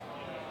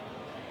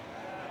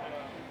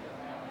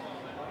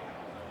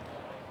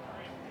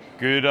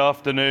Good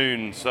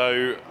afternoon.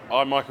 So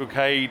I'm Michael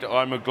Cade.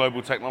 I'm a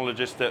global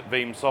technologist at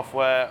Veeam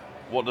Software.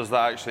 What does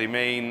that actually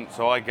mean?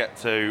 So I get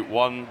to,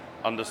 one,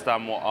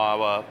 understand what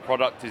our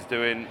product is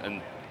doing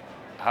and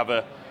have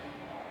a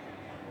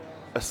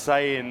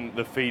say in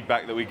the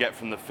feedback that we get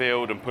from the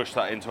field and push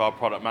that into our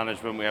product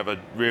management. We have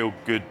a real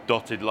good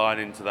dotted line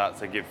into that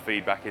to give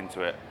feedback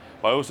into it.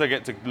 But I also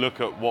get to look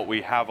at what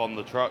we have on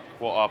the truck,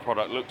 what our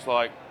product looks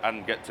like,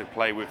 and get to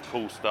play with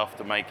cool stuff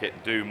to make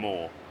it do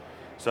more.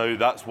 So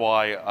that's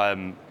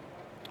why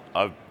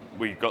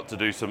we got to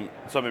do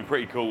something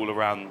pretty cool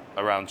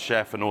around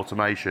Chef and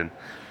automation.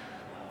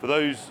 For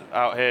those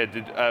out here,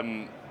 did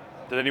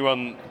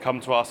anyone come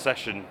to our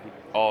session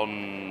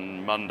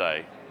on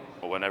Monday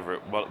or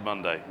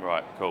Monday?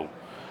 Right, cool.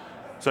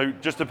 So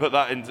just to put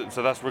that into,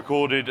 so that's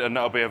recorded and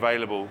that'll be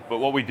available. But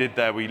what we did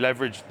there, we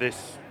leveraged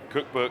this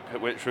cookbook,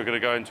 which we're going to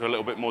go into a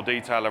little bit more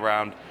detail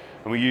around,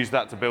 and we used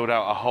that to build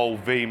out a whole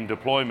Veeam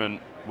deployment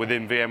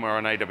within VMware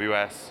and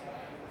AWS,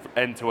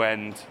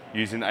 end-to-end,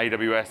 using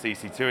AWS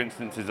EC2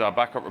 instances, our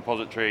backup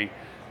repository,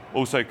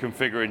 also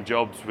configuring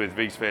jobs with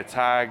vSphere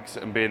tags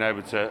and being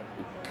able to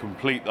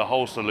complete the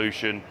whole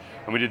solution,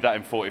 and we did that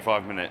in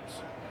 45 minutes.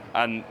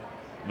 And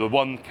the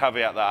one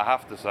caveat that I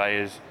have to say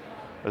is,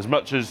 as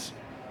much as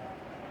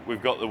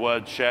we've got the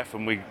word Chef,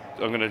 and I'm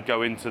going to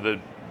go into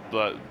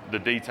the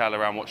detail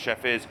around what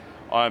Chef is,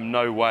 I am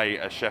no way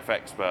a Chef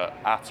expert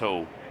at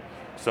all.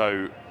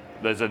 So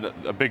there's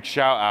a big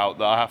shout out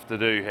that I have to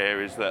do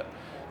here, is that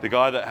the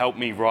guy that helped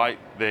me write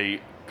the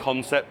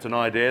concept and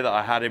idea that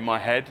I had in my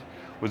head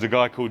was a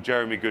guy called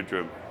Jeremy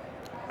Goodrum.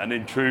 And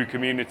in true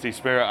community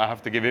spirit, I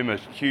have to give him a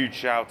huge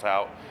shout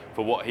out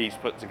for what he's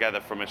put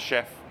together from a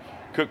Chef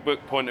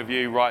cookbook point of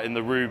view, writing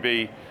the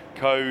Ruby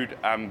code,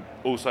 and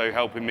also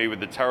helping me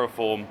with the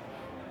Terraform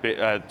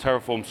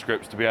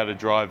scripts to be able to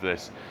drive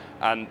this.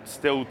 And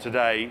still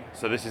today,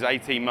 so this is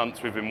 18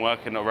 months we've been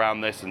working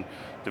around this and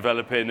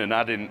developing and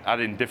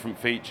adding different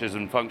features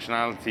and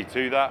functionality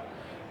to that.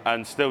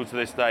 And still to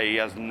this day, he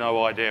has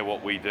no idea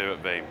what we do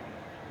at Veeam,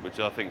 which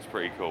I think is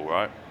pretty cool,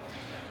 right?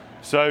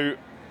 So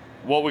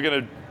what we're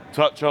going to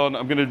touch on,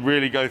 I'm going to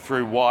really go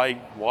through why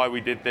we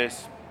did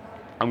this.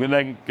 I'm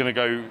then going to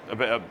go a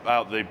bit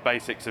about the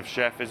basics of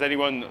Chef. Is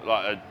anyone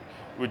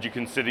would you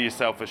consider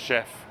yourself a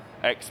Chef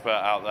expert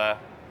out there?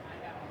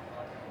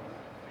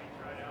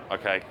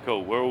 Okay,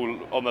 cool. We're all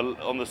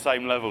on the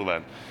same level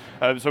then.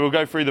 So we'll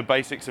go through the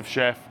basics of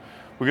Chef.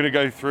 We're going to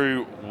go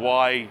through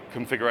why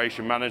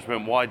configuration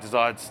management, why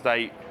desired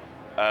state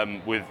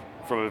from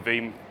a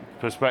Veeam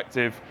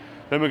perspective.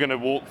 Then we're going to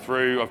walk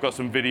through. I've got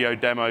some video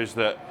demos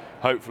that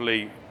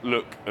hopefully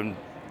look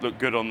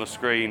good on the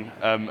screen,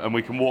 and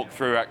we can walk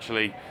through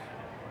actually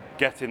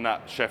getting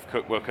that Chef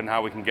cookbook and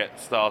how we can get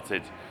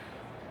started.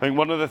 I think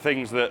one of the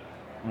things that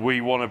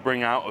we want to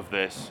bring out of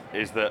this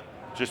is that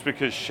just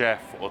because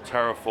Chef or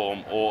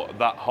Terraform or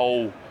that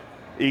whole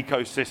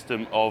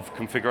ecosystem of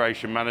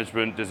configuration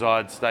management,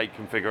 desired state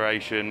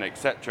configuration,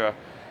 etc.,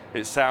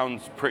 it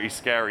sounds pretty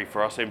scary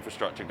for us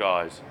infrastructure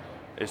guys.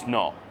 It's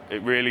not.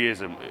 It really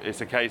isn't.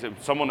 It's a case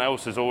of someone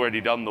else has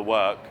already done the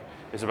work.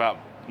 It's about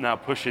now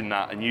pushing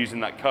that and using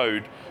that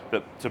code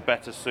to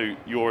better suit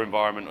your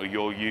environment or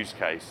your use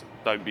case.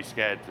 Don't be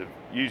scared of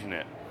using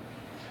it.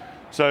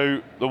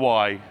 So the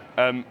why,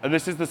 and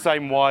this is the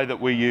same why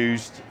that we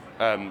used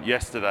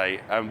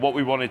yesterday, and what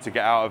we wanted to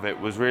get out of it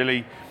was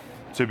really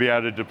to be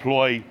able to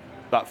deploy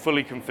that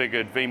fully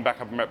configured Veeam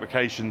backup and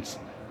replications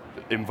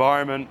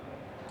environment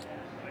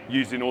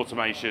using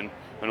automation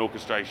and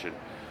orchestration.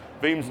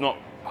 Veeam's not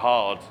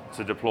hard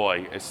to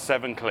deploy. It's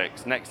 7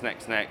 clicks, next,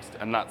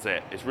 and that's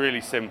it. It's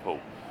really simple.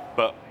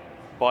 But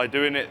by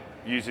doing it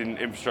using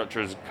infrastructure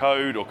as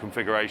code or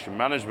configuration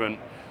management,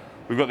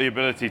 we've got the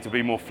ability to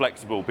be more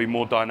flexible, be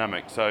more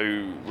dynamic.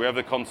 So we have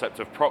the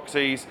concept of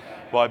proxies.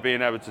 By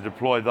being able to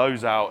deploy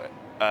those out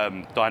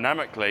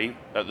dynamically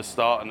at the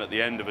start and at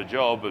the end of a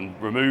job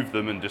and remove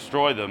them and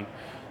destroy them,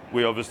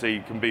 we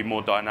obviously can be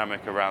more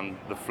dynamic around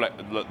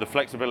the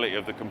flexibility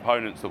of the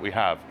components that we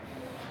have.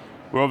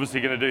 We're obviously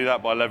going to do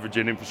that by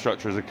leveraging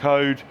infrastructure as a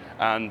code,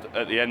 and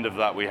at the end of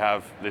that we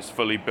have this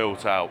fully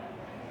built out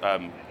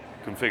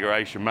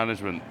configuration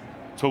management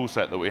tool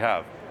set that we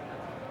have.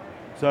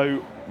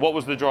 So what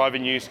was the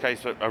driving use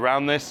case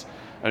around this?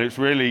 And it's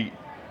really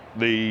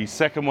the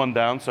second one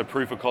down, so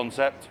proof of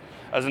concept.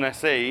 As an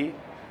SE,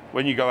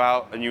 when you go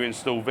out and you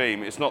install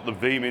Veeam, it's not the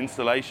Veeam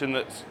installation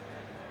that's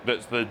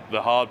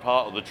the hard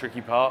part or the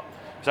tricky part.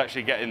 It's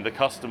actually getting the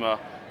customer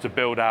to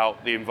build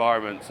out the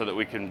environment so that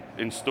we can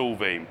install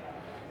Veeam.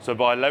 So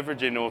by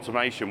leveraging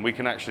automation, we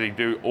can actually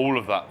do all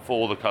of that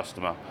for the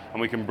customer,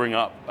 and we can bring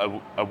up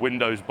a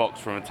Windows box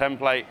from a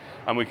template,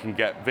 and we can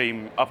get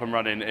Veeam up and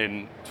running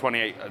in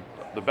 28.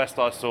 The best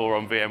I saw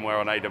on VMware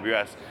on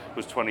AWS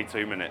was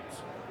 22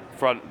 minutes.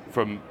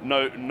 From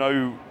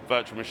no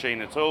virtual machine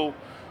at all,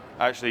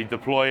 actually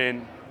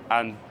deploying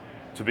and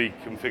to be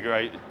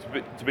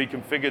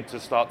configured to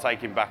start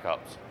taking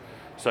backups.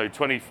 So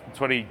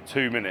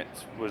 22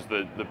 minutes was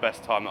the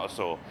best time that I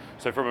saw.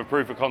 So from a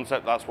proof of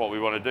concept, that's what we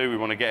want to do. We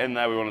want to get in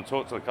there, we want to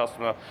talk to the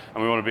customer,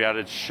 and we want to be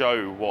able to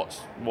show what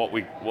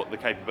the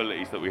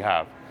capabilities that we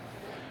have.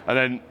 And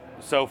then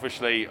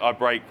selfishly, I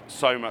break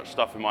so much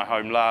stuff in my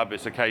home lab.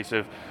 It's a case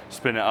of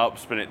spin it up,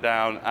 spin it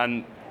down.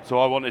 And so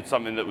I wanted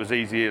something that was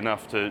easy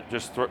enough to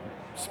just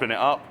spin it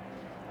up,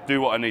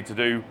 do what I need to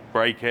do,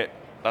 break it.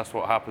 That's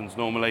what happens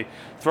normally.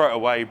 Throw it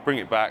away, bring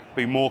it back,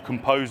 be more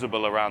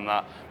composable around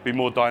that, be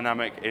more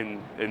dynamic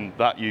in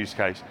that use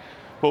case.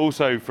 But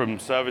also from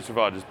service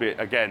providers,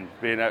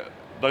 being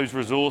those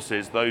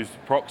resources, those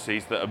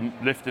proxies that are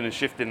lifting and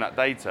shifting that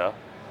data,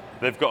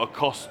 they've got a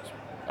cost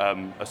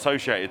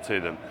associated to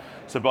them.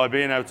 So by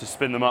being able to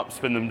spin them up,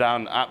 spin them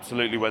down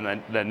absolutely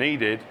when they're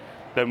needed,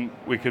 then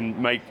we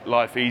can make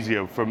life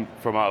easier from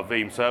our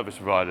Veeam service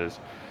providers.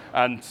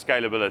 And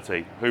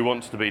scalability. Who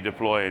wants to be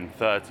deploying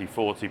 30,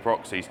 40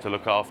 proxies to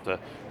look after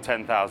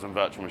 10,000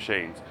 virtual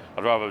machines?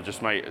 I'd rather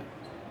just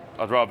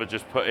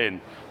put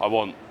in, I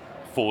want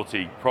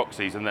 40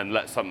 proxies and then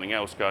let something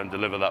else go and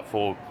deliver that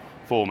for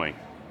me.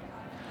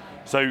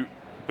 So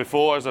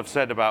before, as I've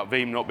said about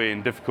Veeam not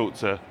being difficult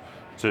to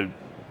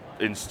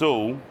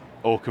install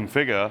or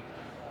configure,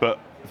 but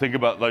think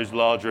about those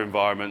larger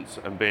environments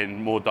and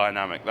being more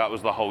dynamic. That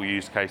was the whole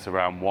use case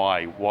around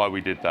why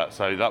we did that.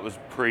 So that was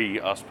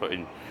pre us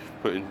putting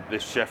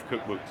this chef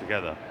cookbook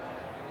together.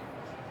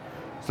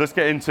 So let's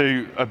get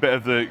into a bit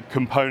of the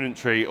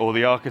componentry or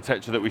the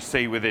architecture that we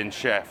see within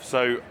Chef.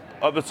 So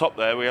at the top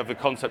there, we have the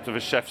concept of a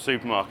chef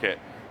supermarket.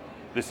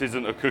 This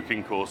isn't a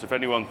cooking course. If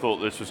anyone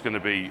thought this was going to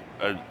be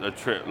a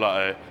trip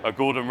like a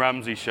Gordon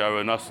Ramsay show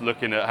and us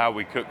looking at how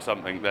we cook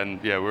something, then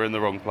yeah, we're in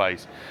the wrong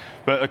place.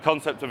 But a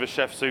concept of a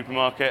chef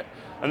supermarket,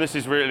 and this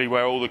is really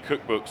where all the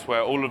cookbooks,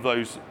 where all of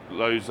those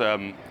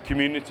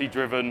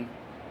community-driven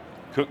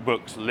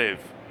cookbooks live.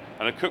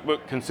 And a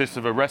cookbook consists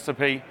of a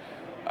recipe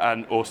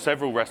or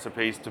several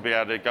recipes to be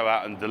able to go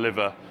out and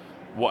deliver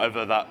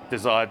whatever that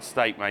desired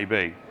state may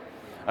be.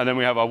 And then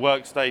we have our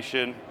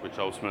workstation, which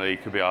ultimately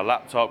could be our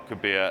laptop,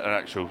 could be an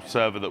actual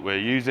server that we're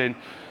using.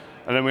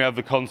 And then we have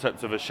the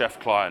concept of a chef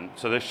client.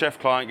 So the chef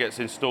client gets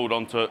installed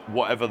onto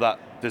whatever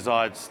that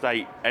desired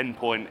state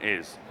endpoint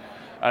is.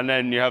 And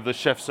then you have the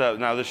chef server.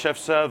 Now the chef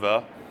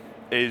server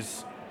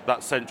is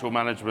that central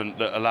management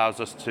that allows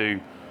us to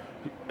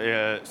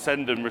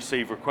send and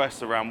receive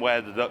requests around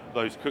where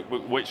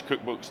which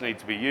cookbooks need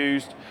to be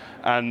used.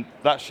 And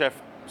that chef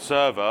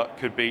server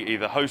could be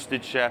either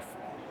hosted chef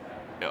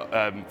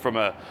from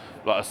a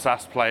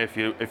SaaS play,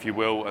 if you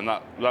will, and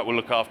that will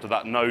look after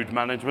that node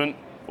management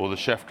or the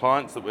chef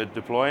clients that we're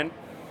deploying.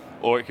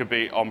 Or it could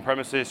be on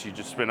premises, you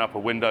just spin up a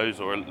Windows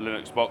or a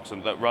Linux box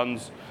and that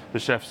runs the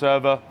chef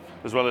server,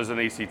 as well as an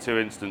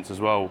EC2 instance as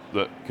well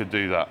that could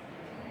do that.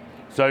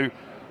 So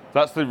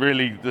that's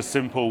really the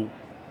simple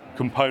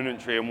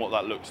componentry and what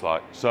that looks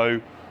like.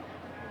 So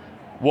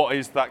what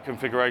is that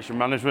configuration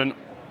management?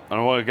 And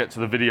I want to get to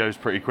the videos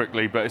pretty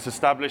quickly, but it's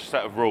established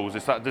set of rules.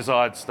 It's that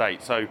desired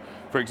state. So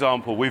for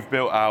example, we've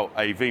built out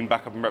a Veeam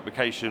backup and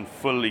replication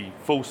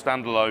full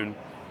standalone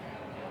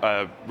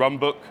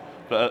runbook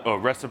or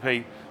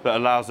recipe that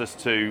allows us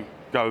to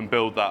go and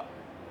build that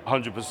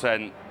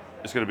 100%.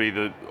 It's going to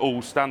be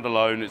all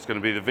standalone. It's going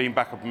to be the Veeam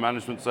backup and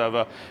management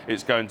server.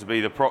 It's going to be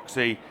the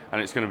proxy,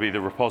 and it's going to be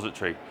the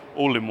repository,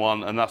 all in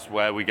one. And that's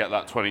where we get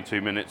that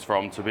 22 minutes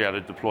from to be able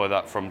to deploy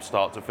that from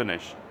start to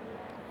finish.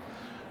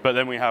 But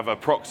then we have a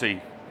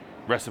proxy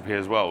recipe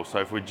as well. So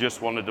if we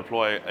just want to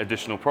deploy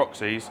additional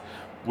proxies,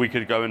 we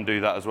could go and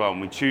do that as well.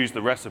 And we choose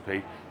the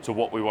recipe to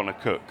what we want to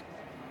cook.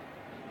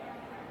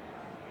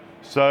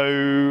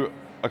 So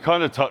I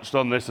kind of touched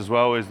on this as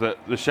well, is that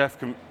the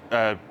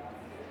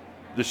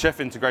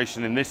chef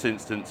integration in this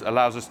instance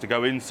allows us to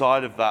go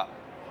inside of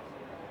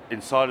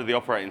the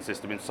operating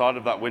system, inside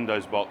of that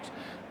Windows box,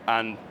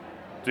 and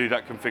do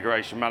that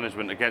configuration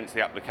management against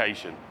the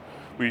application.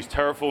 We use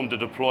Terraform to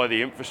deploy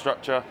the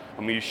infrastructure,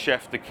 and we use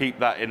Chef to keep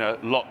that in a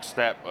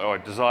lockstep or a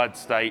desired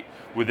state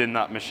within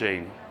that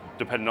machine,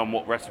 depending on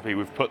what recipe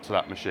we've put to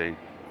that machine.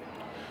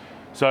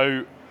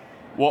 So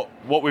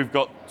what we've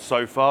got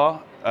so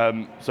far,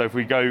 so if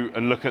we go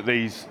and look at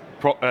these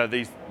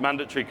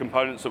mandatory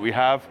components that we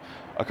have,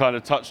 I kind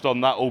of touched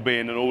on that all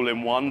being an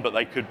all-in-one, but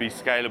they could be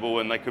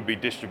scalable and they could be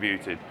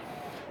distributed.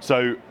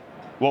 So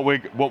what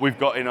we've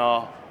got in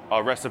our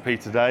recipe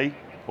today,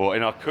 or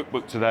in our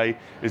cookbook today,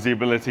 is the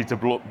ability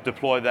to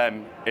deploy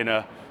them in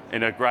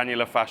a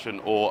granular fashion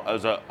or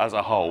as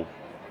a whole.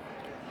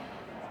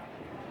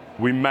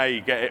 We may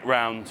get it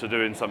round to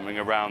doing something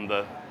around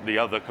the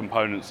other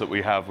components that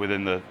we have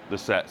within the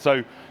set.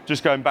 So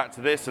just going back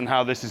to this and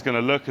how this is going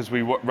to look as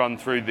we run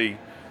through the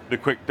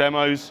quick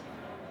demos,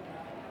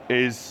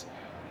 is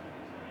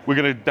we're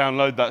going to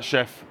download that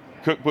chef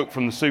cookbook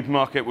from the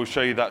supermarket. We'll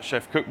show you that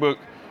chef cookbook.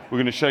 We're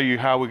going to show you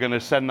how we're going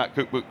to send that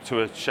cookbook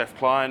to a chef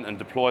client and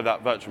deploy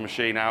that virtual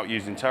machine out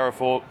using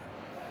Terraform.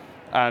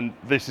 And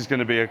this is going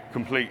to be a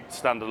complete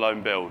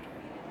standalone build.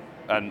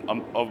 And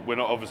we're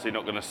obviously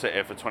not going to sit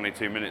here for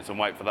 22 minutes and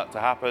wait for that to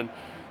happen.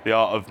 The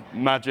art of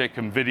magic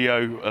and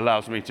video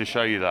allows me to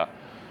show you that.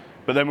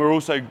 But then what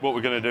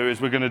we're going to do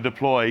is we're going to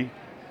deploy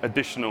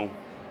additional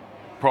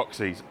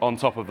proxies on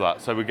top of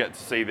that. So we get to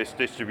see this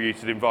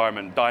distributed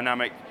environment,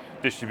 dynamic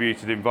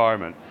distributed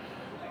environment.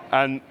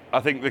 And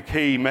I think the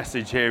key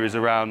message here is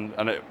around,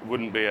 and it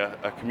wouldn't be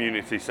a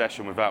community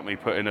session without me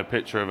putting a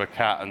picture of a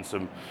cat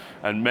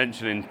and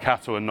mentioning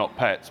cattle and not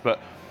pets,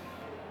 but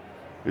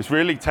it's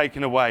really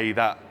taking away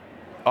that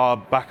our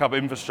backup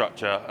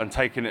infrastructure and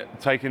taking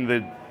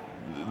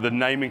the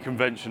naming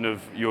convention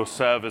of your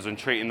servers and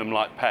treating them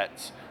like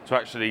pets to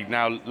actually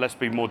now let's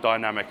be more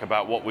dynamic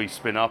about what we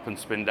spin up and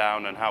spin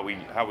down and how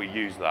we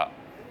use that.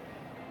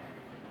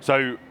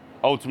 So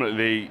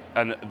ultimately,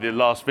 and the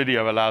last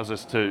video allows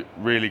us to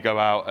really go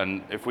out,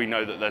 and if we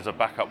know that there's a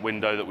backup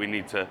window that we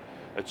need to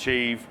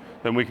achieve,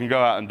 then we can go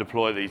out and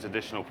deploy these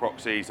additional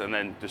proxies and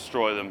then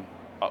destroy them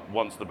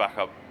once the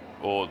backup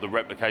or the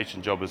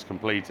replication job is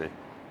completed.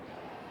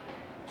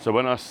 So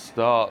when I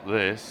start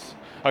this,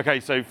 okay,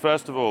 so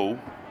first of all,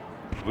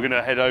 we're going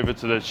to head over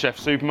to the Chef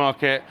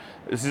supermarket.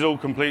 This is all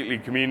completely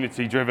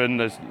community driven.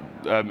 There's,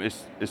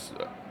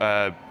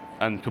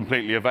 and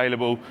completely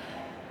available.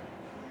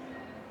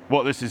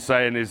 What this is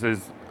saying is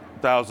there's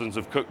thousands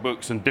of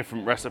cookbooks and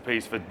different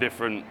recipes for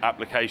different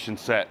application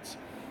sets.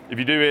 If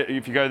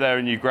you go there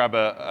and you grab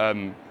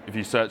if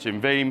you search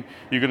in Veeam,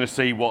 you're going to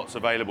see what's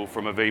available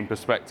from a Veeam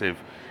perspective.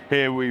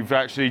 Here we've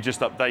actually just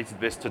updated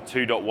this to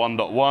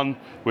 2.1.1,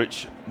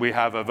 which we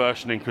have a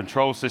versioning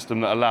control system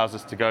that allows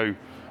us to go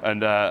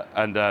and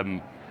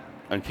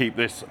keep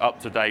this up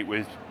to date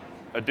with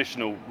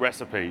additional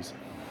recipes.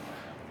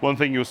 One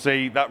thing you'll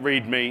see, that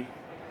README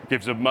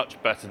gives a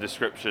much better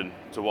description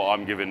to what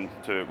I'm giving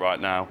to it right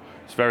now.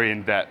 It's very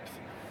in depth.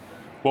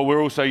 What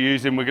we're also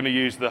using, we're going to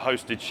use the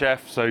hosted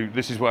Chef. So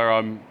this is where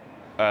I'm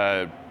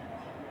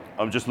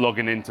just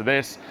logging into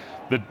this.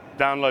 The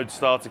download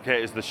starter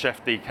kit is the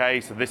Chef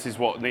DK. So this is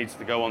what needs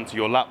to go onto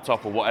your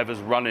laptop or whatever's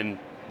running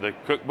the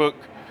cookbook.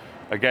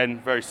 Again,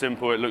 very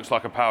simple. It looks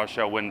like a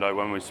PowerShell window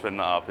when we spin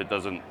that up. It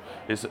doesn't.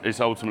 It's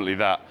ultimately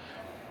that.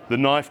 The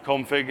knife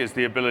config is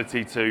the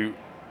ability to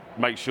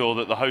make sure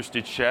that the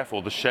hosted Chef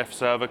or the Chef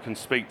server can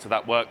speak to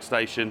that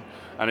workstation,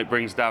 and it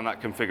brings down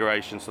that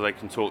configuration so they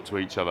can talk to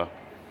each other.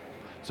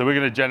 So we're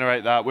going to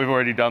generate that. We've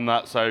already done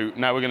that. So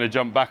now we're going to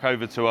jump back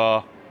over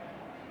to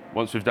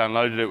once we've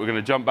downloaded it, we're going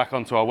to jump back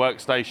onto our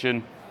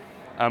workstation,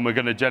 and we're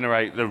going to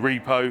generate the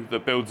repo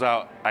that builds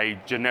out a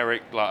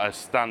generic, like a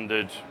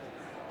standard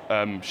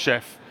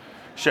chef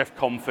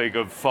config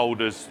of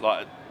folders,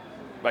 like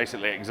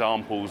basically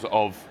examples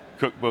of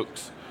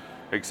cookbooks,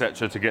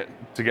 etc.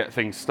 to get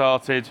things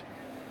started.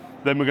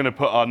 Then we're going to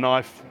put our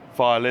knife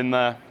file in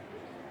there.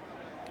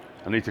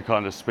 I need to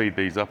kind of speed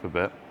these up a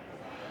bit.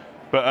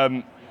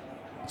 But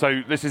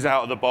so this is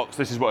out of the box.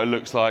 This is what it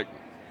looks like.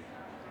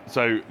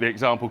 So the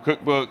example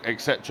cookbook,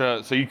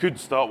 etc. So you could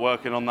start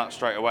working on that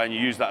straight away, and you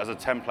use that as a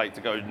template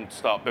to go and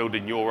start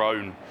building your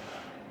own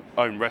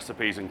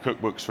recipes and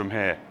cookbooks from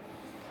here.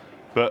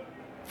 But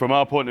from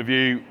our point of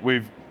view,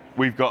 we've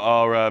got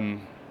our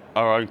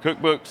own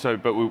cookbook. So,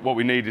 but what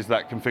we need is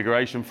that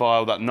configuration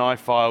file, that knife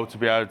file, to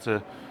be able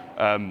to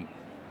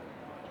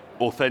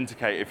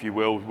authenticate, if you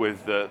will,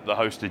 with the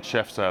hosted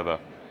Chef server.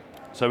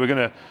 So we're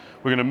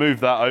gonna move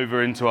that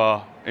over into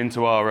our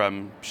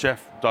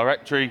Chef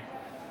directory,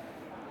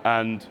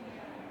 and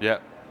yeah,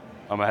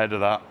 I'm ahead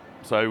of that.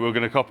 So we're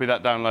going to copy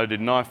that downloaded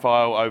knife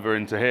file over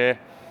into here,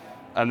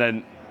 and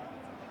then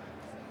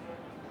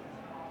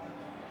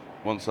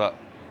we're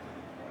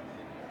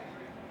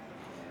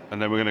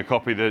going to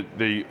copy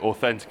the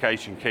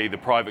authentication key, the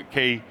private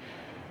key,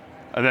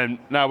 and then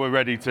now we're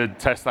ready to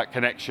test that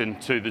connection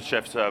to the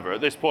Chef server.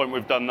 At this point,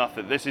 we've done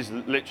nothing. This is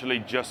literally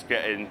just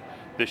getting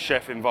the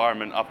Chef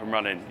environment up and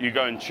running. You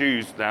go and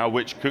choose now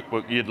which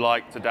cookbook you'd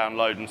like to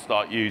download and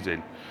start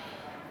using.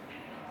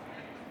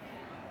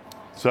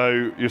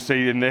 So you'll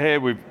see in here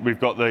we've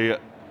got the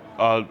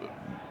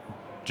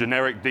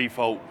generic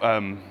default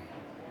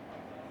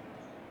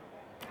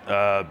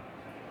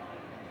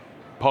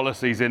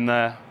policies in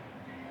there,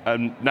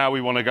 and now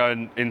we want to go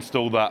and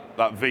install that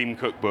Veeam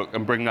cookbook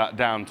and bring that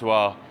down to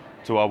our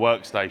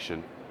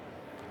workstation.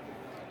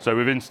 So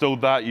we've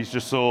installed that. You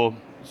just saw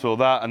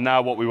that, and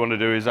now what we want to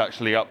do is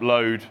actually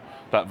upload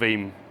that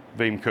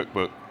Veeam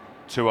cookbook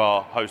to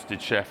our hosted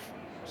Chef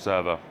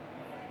server.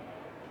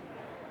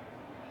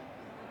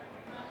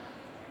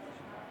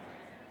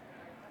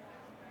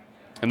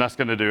 And that's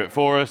going to do it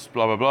for us,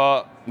 blah, blah,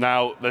 blah.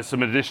 Now, there's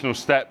some additional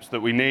steps that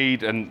we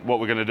need, and what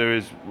we're going to do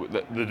is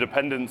the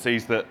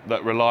dependencies that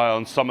rely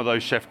on some of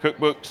those Chef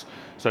cookbooks.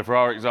 So for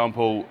our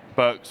example,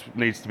 Burke's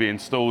needs to be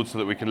installed so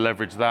that we can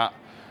leverage that.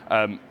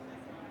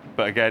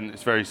 But again,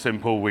 it's very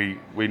simple. We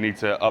need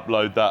to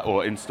upload that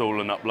or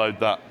install and upload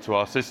that to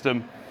our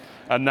system.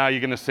 And now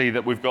you're going to see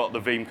that we've got the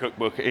Veeam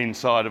cookbook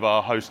inside of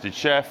our hosted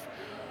Chef.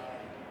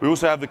 We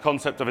also have the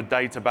concept of a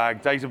data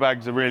bag. Data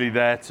bags are really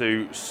there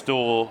to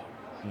store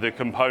the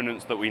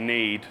components that we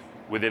need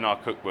within our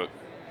cookbook.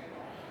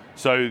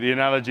 So the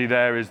analogy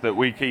there is that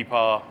we keep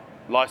our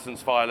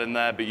license file in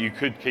there, but you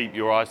could keep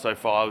your ISO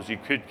files, you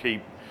could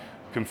keep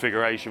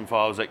configuration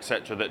files,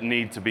 etc., that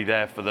need to be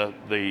there for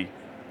the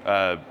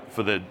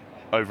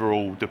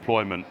overall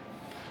deployment.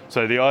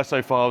 So the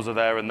ISO files are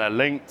there and they're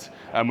linked,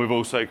 and we've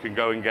also can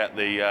go and get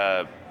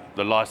the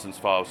license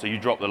file. So you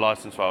drop the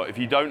license file. If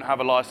you don't have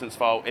a license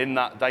file in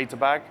that data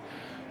bag,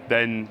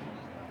 then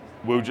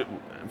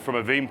from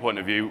a Veeam point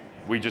of view,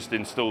 we just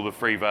install the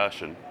free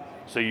version.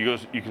 So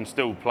you can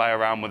still play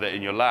around with it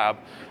in your lab,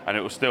 and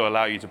it will still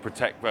allow you to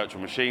protect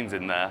virtual machines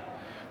in there,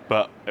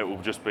 but it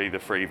will just be the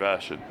free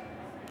version.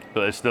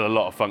 But there's still a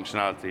lot of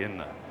functionality in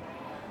there.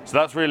 So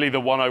that's really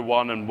the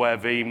 101 and where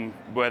the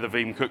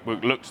Veeam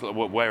cookbook looks like,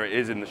 where it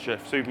is in the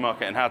chef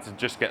supermarket, and how to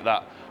just get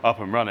that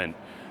up and running.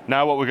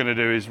 Now what we're going to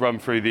do is run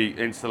through the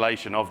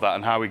installation of that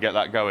and how we get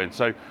that going.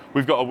 So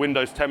we've got a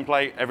Windows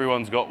template.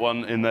 Everyone's got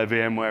one in their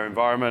VMware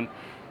environment.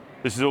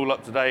 This is all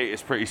up to date.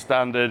 It's pretty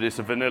standard. It's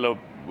a vanilla.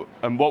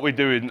 And what we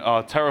do in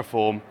our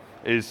Terraform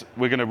is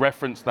we're going to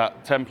reference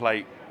that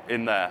template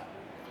in there.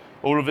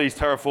 All of these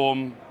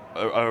Terraform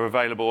are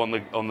available on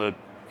the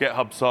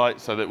GitHub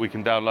site, so that we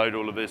can download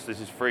all of this. This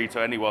is free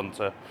to anyone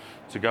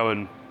to go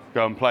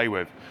and play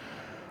with.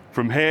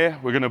 From here,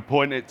 we're going to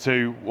point it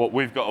to what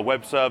we've got, a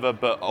web server,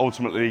 but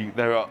ultimately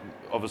there are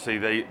obviously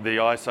the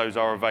ISOs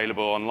are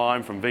available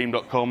online from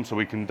veeam.com, so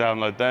we can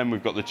download them.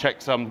 We've got the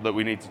checksum that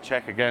we need to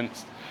check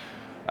against,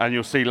 and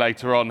you'll see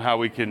later on how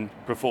we can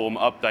perform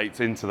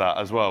updates into that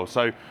as well.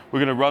 So we're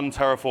going to run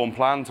Terraform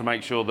plan to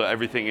make sure that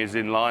everything is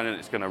in line and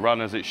it's going to run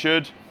as it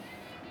should.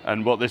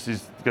 And what this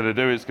is going to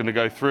do is going to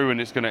go through and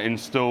it's going to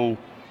install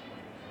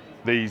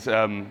these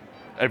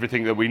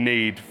everything that we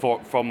need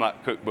from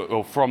that cookbook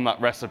or from that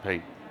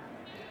recipe.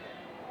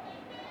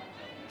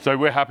 So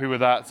we're happy with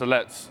that. So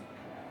let's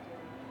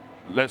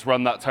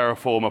run that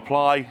Terraform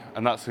apply,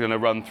 and that's going to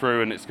run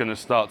through and it's going to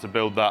start to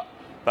build that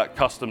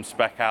custom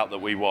spec out that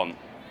we want.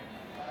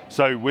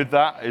 So with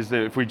that is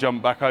that if we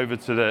jump back over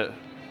to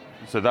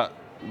that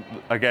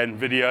again,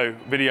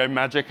 video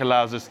magic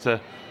allows us to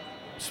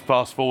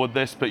fast forward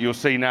this, but you'll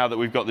see now that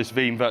we've got this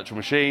Veeam virtual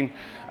machine,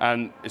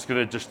 and it's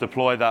going to just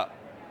deploy that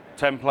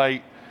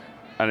template,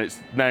 and it's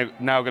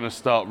now going to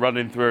start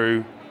running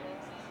through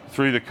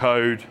the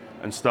code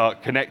and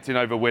start connecting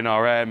over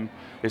WinRM.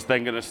 It's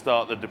then going to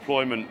start the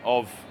deployment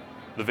of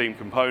the Veeam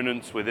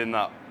components within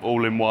that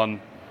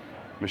all-in-one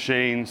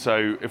machine.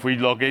 So if we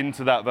log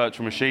into that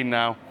virtual machine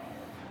now,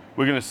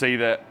 we're going to see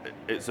that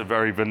it's a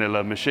very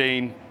vanilla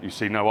machine. You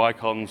see no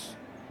icons.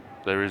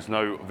 There is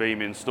no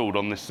Veeam installed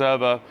on this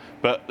server,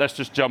 but let's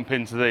just jump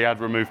into the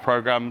add remove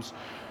programs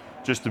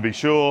just to be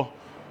sure.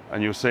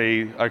 And you'll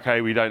see,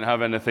 okay, we don't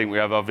have anything. We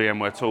have our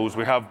VMware tools.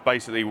 We have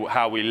basically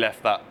how we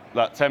left that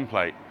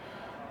template.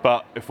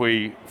 But if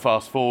we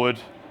fast forward,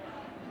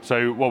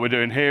 so what we're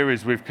doing here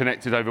is we've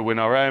connected over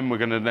WinRM. We're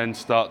going to then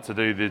start to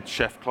do the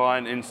chef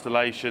client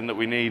installation that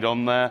we need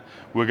on there.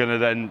 We're going to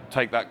then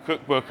take that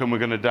cookbook and we're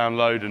going to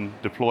download and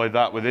deploy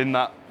that within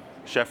that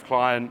chef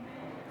client.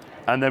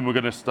 And then we're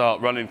going to start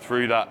running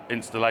through that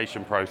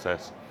installation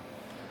process.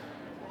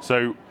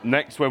 So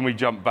next, when we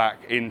jump back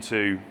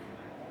into,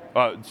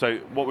 so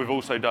what we've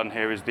also done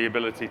here is the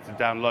ability to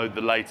download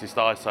the latest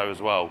ISO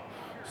as well.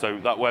 So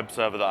that web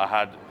server that I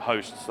had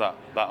hosts that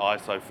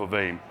ISO for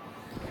Veeam.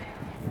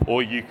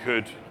 Or you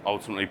could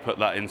ultimately put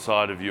that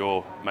inside of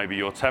maybe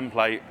your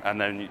template, and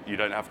then you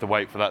don't have to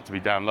wait for that to be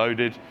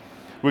downloaded.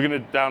 We're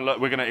going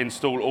to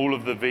install all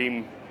of the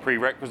Veeam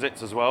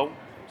prerequisites as well.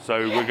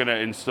 So we're going to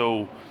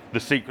install the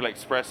SQL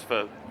Express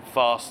for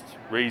fast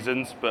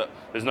reasons, but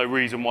there's no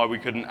reason why we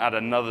couldn't add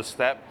another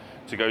step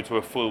to go to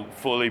a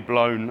fully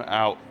blown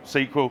out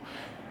SQL.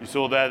 You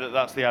saw there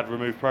that's the add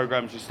remove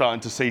programs. You're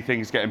starting to see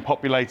things getting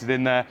populated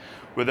in there.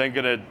 We're then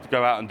going to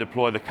go out and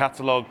deploy the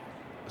catalog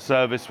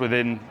service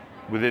within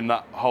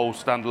that whole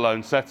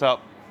standalone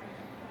setup.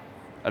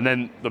 And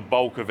then the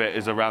bulk of it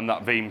is around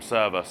that Veeam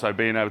server, so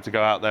being able to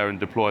go out there and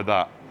deploy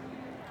that.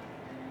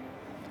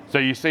 So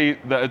you see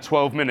that at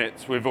 12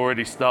 minutes, we've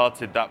already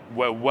started that.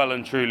 We're well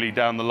and truly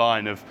down the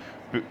line of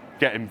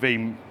getting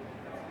Veeam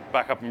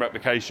backup and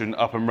replication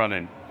up and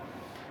running.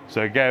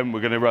 So again, we're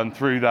going to run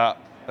through that,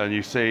 and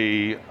you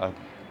see,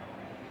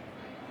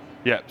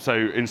 so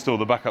install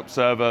the backup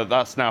server.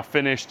 That's now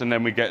finished, and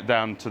then we get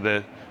down to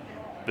the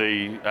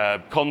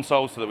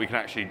console so that we can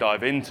actually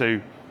dive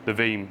into the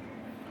Veeam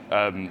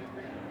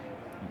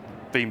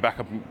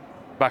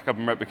backup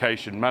and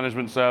replication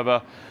management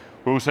server.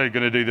 We're also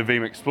going to do the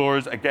Veeam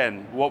Explorers.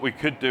 Again, what we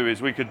could do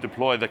is we could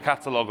deploy the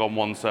catalog on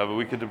one server,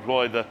 we could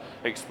deploy the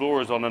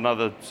Explorers on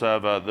another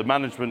server, the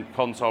management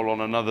console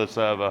on another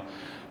server.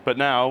 But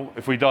now,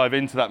 if we dive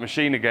into that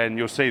machine again,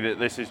 you'll see that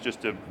this is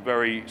just a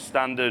very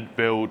standard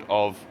build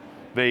of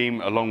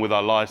Veeam along with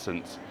our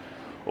license.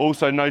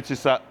 Also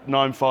notice that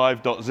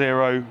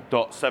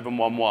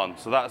 95.0.711.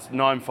 So that's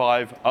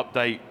 9.5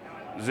 update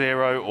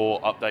 0 or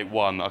update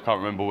 1. I can't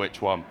remember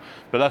which one.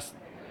 But that's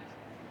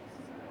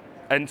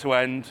end to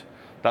end.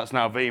 That's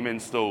now Veeam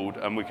installed,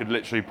 and we could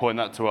literally point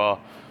that to our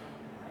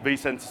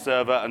vCenter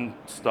server and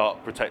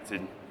start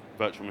protecting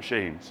virtual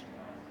machines.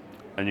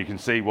 And you can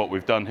see what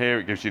we've done here.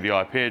 It gives you the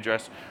IP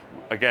address.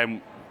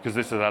 Again, because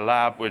this is a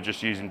lab, we're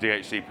just using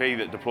DHCP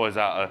that deploys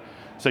out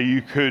so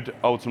you could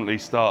ultimately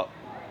start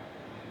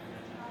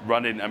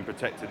running and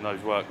protecting those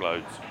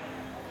workloads.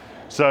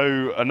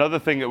 So another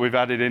thing that we've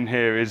added in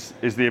here is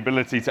the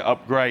ability to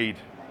upgrade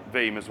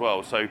Veeam as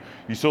well. So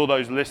you saw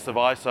those lists of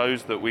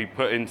ISOs that we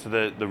put into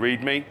the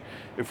README.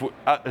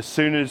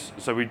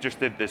 So we just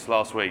did this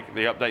last week.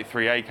 The update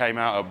 3A came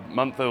out a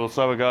month or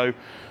so ago,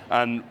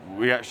 and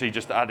we actually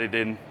just added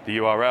in the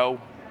URL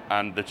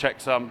and the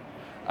checksum,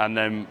 and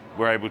then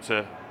we're able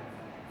to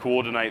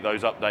coordinate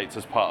those updates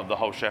as part of the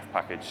whole Chef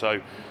package.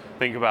 So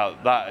think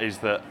about that, is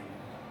that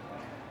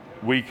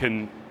we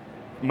can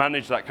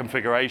manage that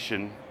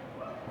configuration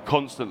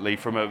constantly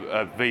from a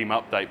Veeam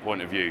update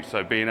point of view.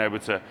 So being able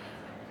to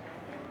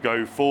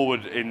go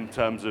forward in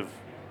terms of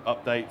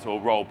updates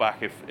or roll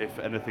back if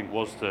anything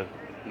was to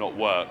not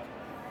work.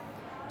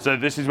 So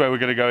this is where we're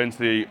going to go into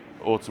the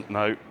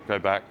no, go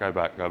back.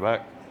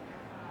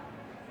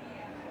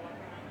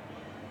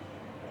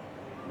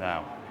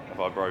 Now, have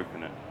I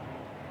broken it?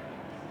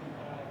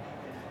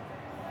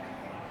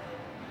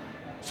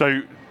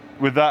 So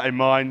with that in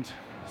mind,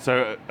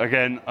 so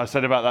again, I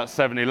said about that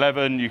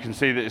 7.11, you can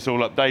see that it's all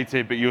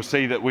updated, but you'll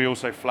see that we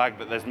also flagged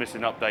that there's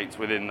missing updates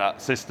within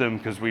that system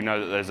because we know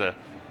that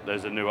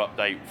there's a new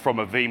update from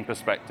a Veeam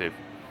perspective.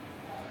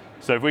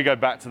 So if we go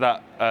back to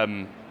that,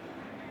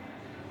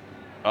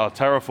 our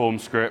Terraform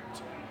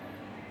script,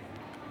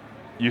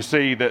 you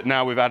see that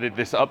now we've added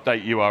this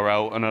update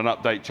URL and an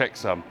update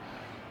checksum.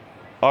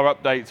 Our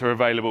updates are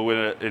available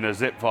in a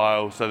zip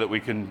file so that we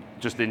can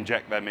just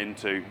inject them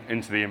into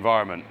the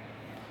environment.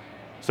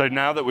 So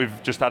now that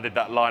we've just added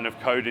that line of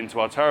code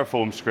into our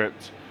Terraform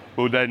script,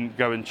 we'll then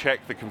go and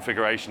check the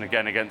configuration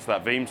again against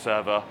that Veeam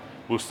server.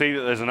 We'll see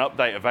that there's an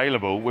update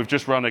available. We've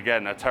just run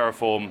again a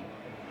Terraform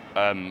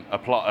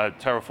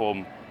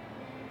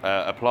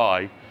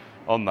apply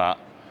on that.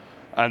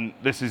 And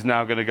this is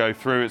now going to go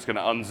through, it's going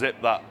to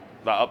unzip that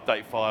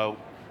update file,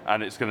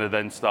 and it's going to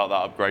then start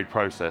that upgrade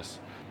process.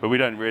 But we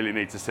don't really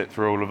need to sit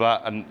through all of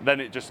that. And then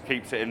it just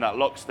keeps it in that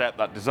lockstep,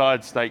 that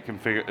desired state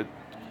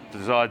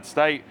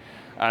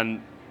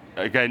and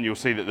again, you'll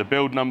see that the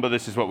build number,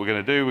 this is what we're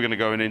going to do. We're going to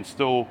go and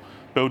install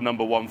build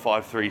number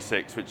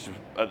 1536, which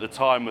at the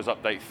time was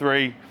update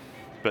 3,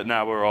 but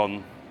now we're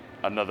on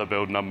another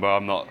build number.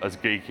 I'm not as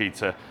geeky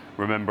to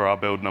remember our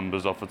build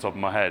numbers off the top of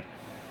my head.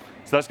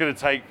 So that's going to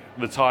take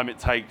the time it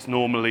takes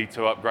normally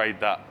to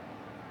update that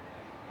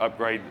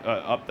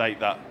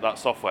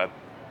software.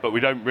 But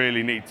we don't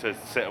really need to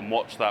sit and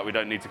watch that. We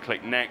don't need to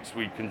click next.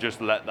 We can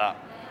just let that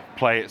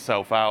play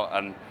itself out.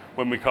 And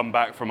when we come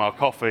back from our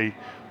coffee,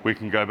 we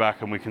can go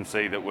back and we can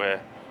see that we're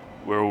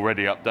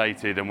already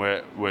updated, and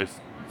we're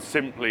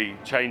simply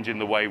changing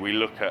the way we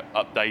look at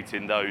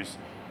updating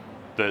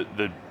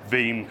the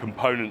Veeam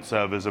component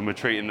servers, and we're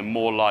treating them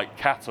more like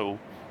cattle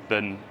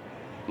than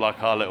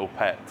like our little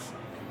pets.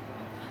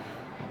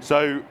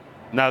 So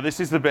now this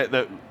is the bit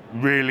that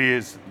really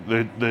is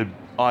the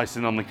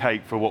icing on the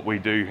cake for what we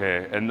do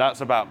here, and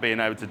that's about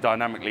being able to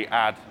dynamically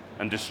add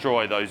and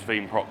destroy those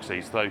Veeam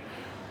proxies. So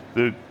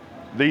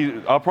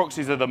our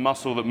proxies are the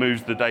muscle that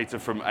moves the data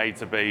from A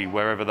to B,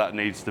 wherever that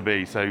needs to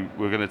be. So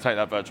we're going to take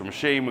that virtual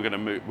machine, we're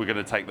going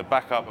to take the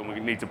backup, and we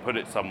need to put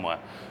it somewhere.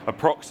 A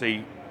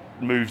proxy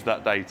moves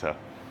that data.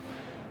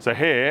 So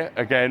here,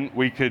 again,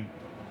 we're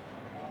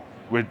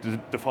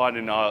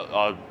defining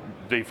our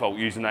default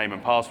username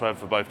and password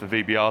for both the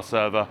VBR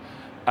server,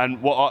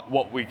 and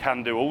what we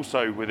can do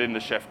also within the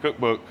Chef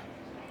cookbook,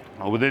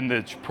 or within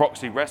the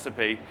proxy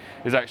recipe,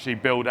 is actually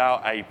build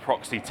out a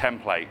proxy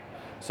template.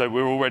 So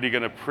we're already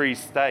going to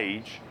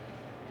pre-stage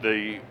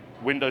the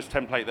Windows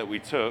template that we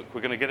took.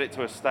 We're going to get it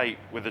to a state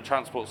with the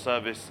transport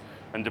service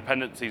and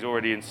dependencies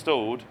already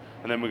installed,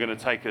 and then we're going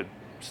to take a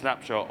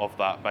snapshot of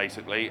that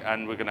basically,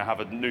 and we're going to have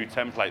a new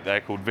template there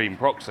called Veeam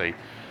Proxy.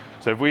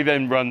 So if we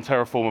then run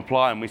Terraform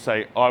apply and we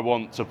say, I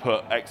want to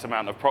put X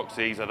amount of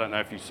proxies, I don't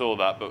know if you saw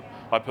that, but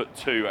I put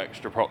 2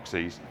 extra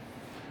proxies.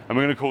 And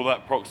we're going to call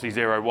that proxy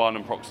 01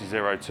 and proxy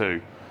 02.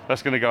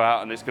 That's going to go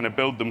out and it's going to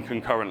build them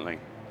concurrently.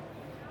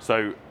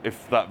 So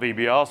if that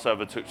VBR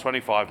server took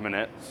 25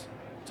 minutes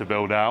to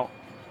build out,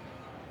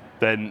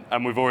 then,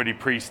 and we've already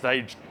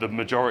pre-staged the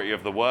majority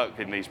of the work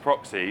in these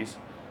proxies,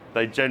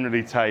 they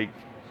generally take,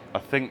 I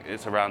think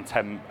it's around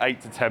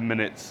 8 to 10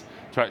 minutes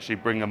to actually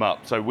bring them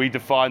up. So we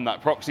define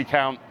that proxy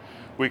count.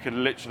 We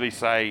can literally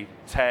say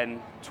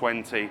 10,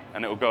 20,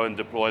 and it will go and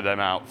deploy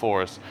them out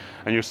for us.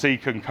 And you'll see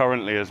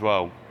concurrently as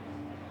well.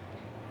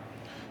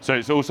 So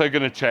it's also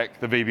going to check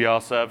the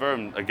VBR server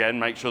and again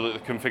make sure that the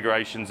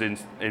configuration's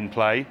in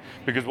play,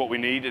 because what we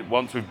need,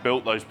 once we've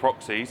built those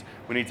proxies,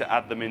 we need to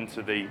add them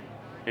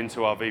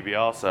into our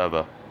VBR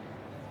server.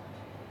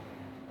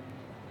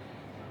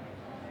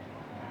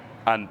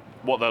 And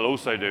what they'll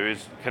also do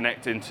is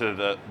connect into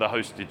the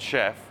hosted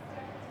Chef,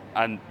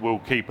 and we'll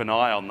keep an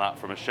eye on that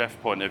from a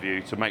Chef point of view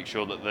to make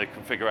sure that the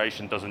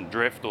configuration doesn't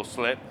drift or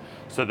slip,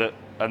 so that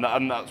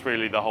and that's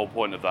really the whole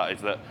point of that,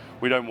 is that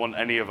we don't want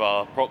any of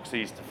our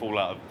proxies to fall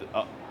out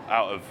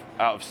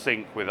of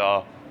sync with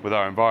our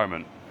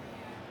environment.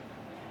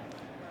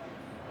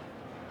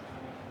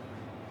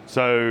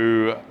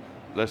 So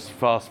let's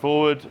fast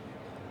forward,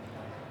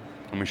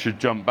 and we should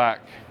jump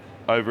back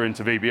over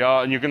into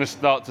VBR, and you're going to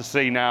start to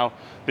see now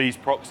these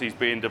proxies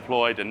being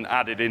deployed and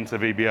added into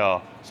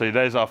VBR. So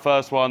there's our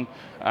first one,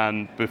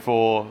 and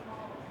before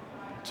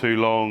too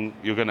long,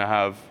 you're going to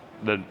have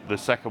the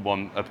second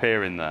one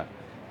appear in there.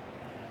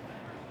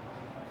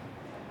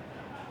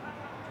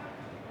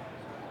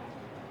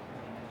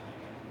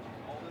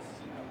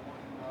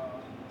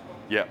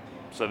 Yeah,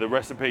 so the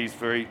recipes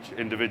for each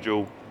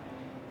individual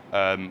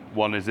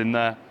one is in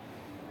there,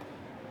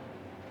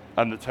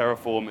 and the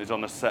Terraform is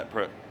on a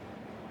separate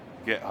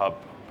GitHub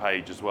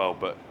page as well,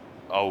 but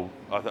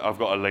I've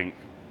got a link.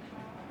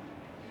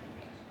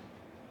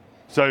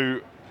 So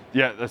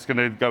yeah, that's going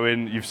to go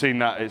in. You've seen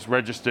that it's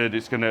registered.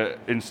 It's going to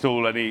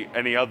install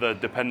any other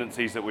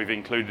dependencies that we've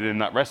included in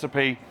that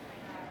recipe,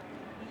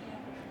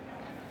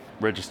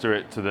 register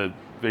it to the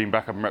Veeam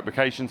backup and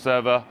replication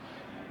server.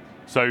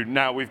 So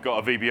now we've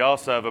got a VBR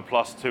server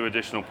plus 2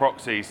 additional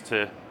proxies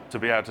to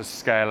be able to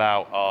scale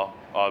out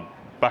our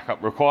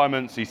backup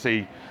requirements. You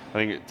see, I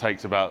think it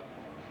takes about,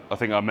 I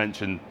think I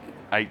mentioned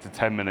 8 to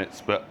 10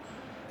 minutes, but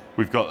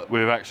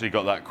we've actually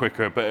got that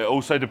quicker. But it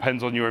also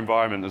depends on your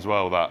environment as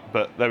well.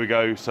 But there we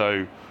go.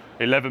 So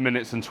 11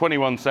 minutes and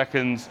 21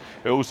 seconds.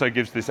 It also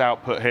gives this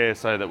output here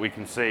so that we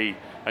can see,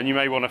 and you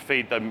may want to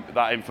feed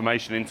that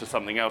information into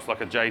something else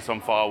like a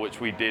JSON file, which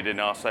we did in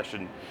our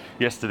session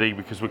yesterday,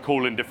 because we're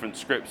calling different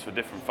scripts for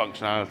different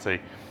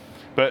functionality.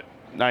 But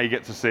now you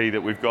get to see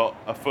that we've got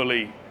a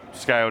fully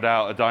scaled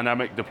out, a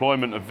dynamic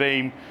deployment of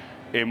Veeam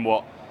in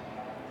what,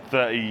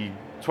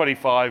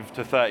 25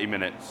 to 30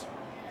 minutes.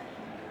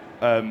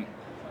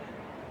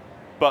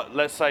 But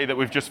let's say that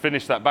we've just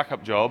finished that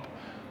backup job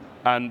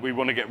and we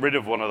want to get rid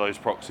of one of those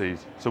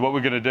proxies. So what we're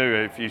going to do,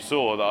 if you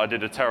saw that I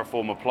did a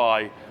Terraform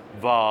apply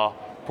var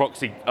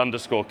proxy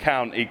underscore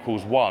count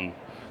equals 1,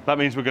 that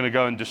means we're going to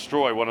go and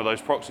destroy one of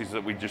those proxies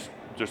that we just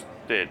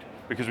did,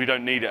 because we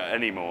don't need it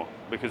anymore,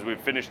 because we've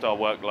finished our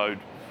workload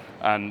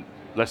and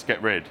let's get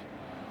rid.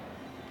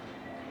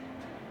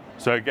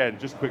 So again,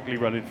 just quickly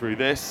running through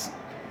this.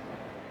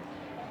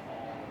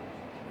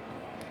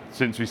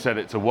 Since we set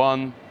it to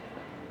 1,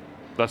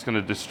 that's going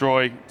to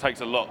destroy.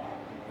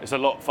 It's a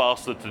lot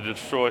faster to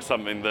destroy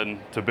something than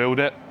to build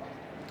it.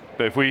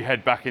 But if we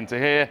head back into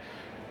here,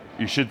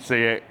 you should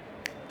see it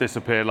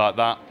disappear like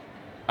that.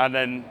 And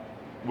then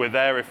we're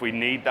there if we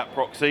need that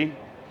proxy.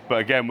 But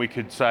again, we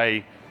could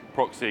say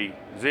proxy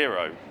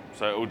 0,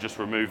 so it will just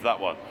remove that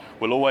one.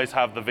 We'll always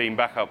have the Veeam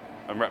backup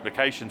and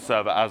replication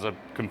server as a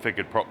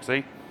configured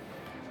proxy.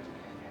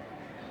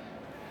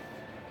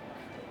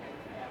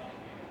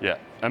 Yeah,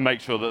 and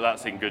make sure that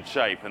that's in good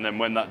shape. And then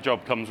when that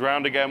job comes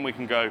around again, we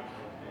can go,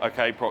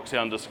 okay, proxy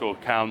underscore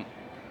count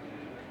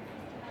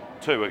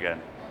 2 again.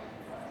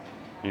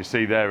 You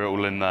see there,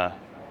 all in there.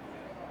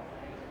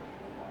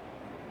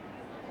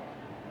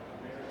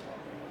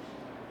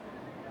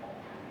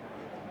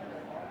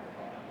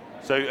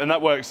 So, and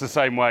that works the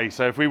same way.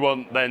 So if we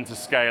want then to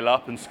scale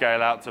up and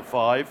scale out to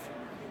 5,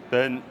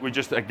 then we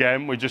just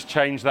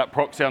change that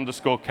proxy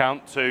underscore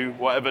count to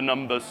whatever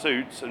number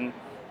suits and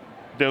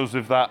deals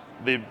with that,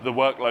 the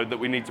workload that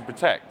we need to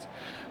protect.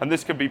 And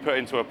this can be put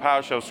into a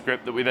PowerShell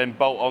script that we then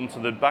bolt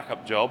onto the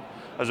backup job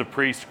as a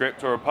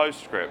pre-script or a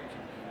post-script.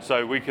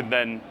 So we can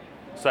then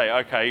say,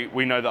 okay,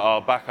 we know that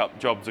our backup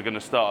jobs are going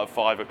to start at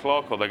 5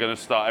 o'clock, or they're going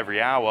to start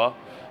every hour.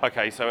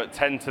 Okay, so at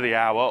 10 to the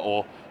hour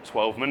or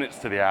 12 minutes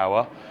to the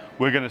hour,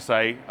 we're going to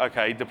say,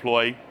 okay,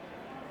 deploy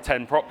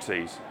 10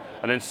 proxies.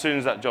 And then as soon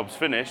as that job's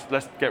finished,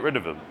 let's get rid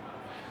of them.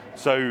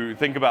 So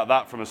think about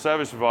that from a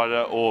service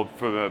provider or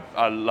from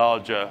a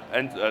large-scale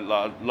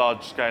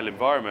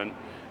environment,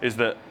 is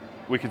that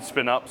we could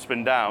spin up,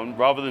 spin down,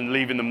 rather than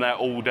leaving them there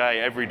all day,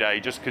 every day,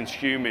 just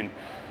consuming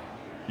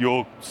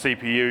your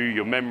CPU,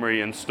 your memory,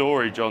 and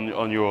storage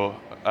on your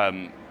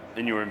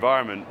in your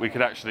environment. We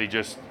could actually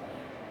just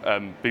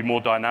be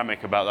more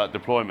dynamic about that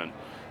deployment.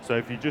 So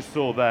if you just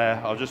saw there,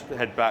 I'll just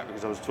head back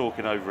because I was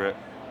talking over it.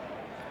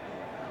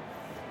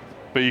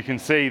 But you can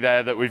see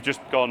there that we've just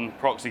gone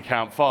proxy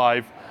count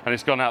 5, and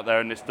it's gone out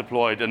there and it's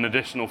deployed an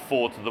additional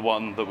 4 to the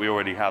one that we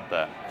already had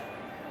there.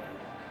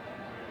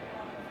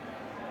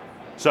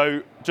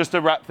 So just to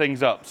wrap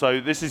things up,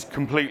 so this is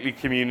completely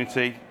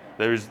community.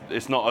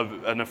 It's not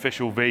an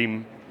official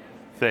Veeam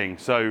thing.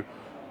 So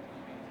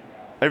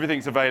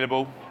everything's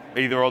available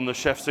either on the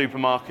Chef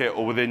supermarket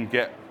or within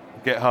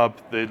GitHub.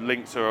 The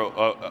links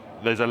are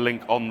there's a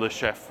link on the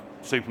Chef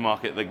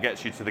supermarket that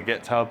gets you to the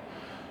GitHub.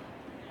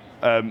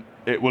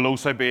 It will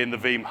also be in the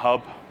Veeam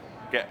Hub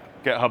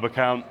GitHub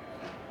account.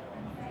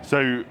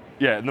 So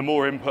yeah, the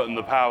more input and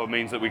the power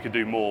means that we could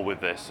do more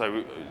with this.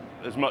 So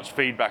as much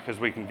feedback as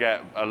we can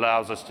get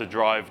allows us to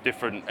drive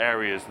different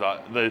areas.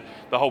 Like the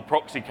whole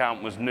proxy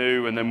count was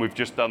new, and then we've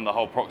just done the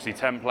whole proxy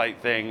template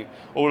thing.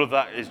 All of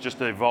that is just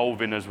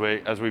evolving as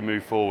we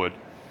move forward.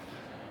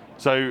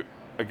 So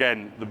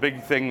again, the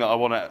big thing that I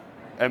want to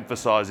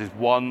emphasize is,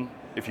 1,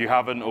 if you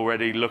haven't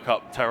already, look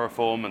up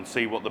Terraform and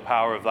see what the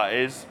power of that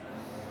is.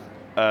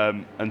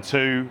 And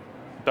 2,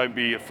 don't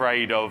be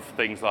afraid of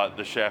things like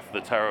the Chef,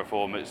 the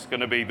Terraform. It's going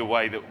to be the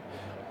way that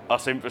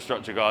us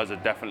infrastructure guys are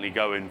definitely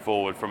going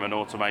forward from an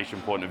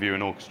automation point of view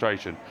and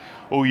orchestration.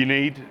 All you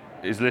need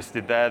is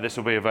listed there. This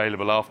will be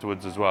available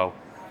afterwards as well.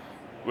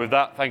 With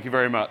that, thank you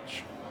very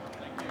much.